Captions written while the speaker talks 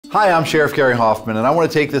Hi, I'm Sheriff Gary Hoffman, and I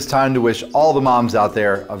want to take this time to wish all the moms out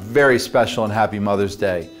there a very special and happy Mother's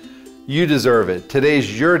Day. You deserve it.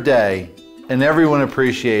 Today's your day, and everyone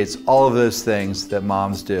appreciates all of those things that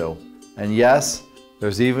moms do. And yes,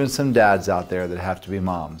 there's even some dads out there that have to be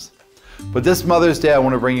moms. But this Mother's Day, I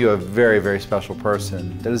want to bring you a very, very special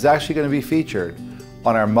person that is actually going to be featured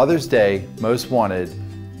on our Mother's Day Most Wanted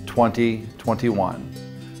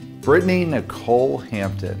 2021. Brittany Nicole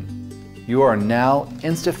Hampton. You are now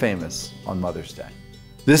Insta-famous on Mother's Day.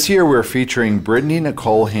 This year we're featuring Brittany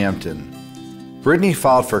Nicole Hampton. Brittany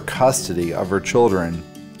filed for custody of her children,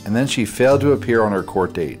 and then she failed to appear on her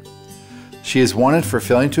court date. She is wanted for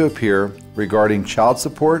failing to appear regarding child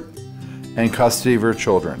support and custody of her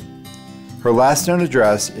children. Her last known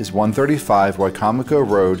address is 135 Wycomico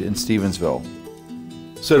Road in Stevensville.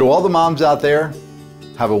 So to all the moms out there,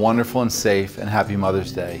 have a wonderful and safe and happy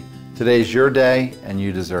Mother's Day. Today's your day, and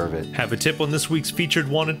you deserve it. Have a tip on this week's featured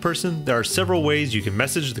wanted person? There are several ways you can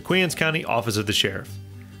message the Queen Anne's County Office of the Sheriff.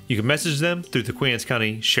 You can message them through the Queen Anne's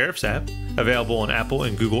County Sheriff's app, available on Apple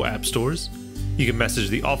and Google App Stores. You can message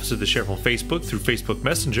the Office of the Sheriff on Facebook through Facebook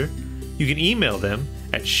Messenger. You can email them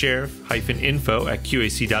at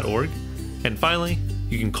sheriff-info@qac.org. And finally,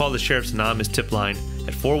 you can call the Sheriff's Anonymous tip line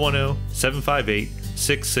at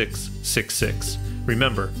 410-758-6666.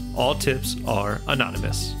 Remember, all tips are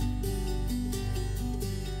anonymous.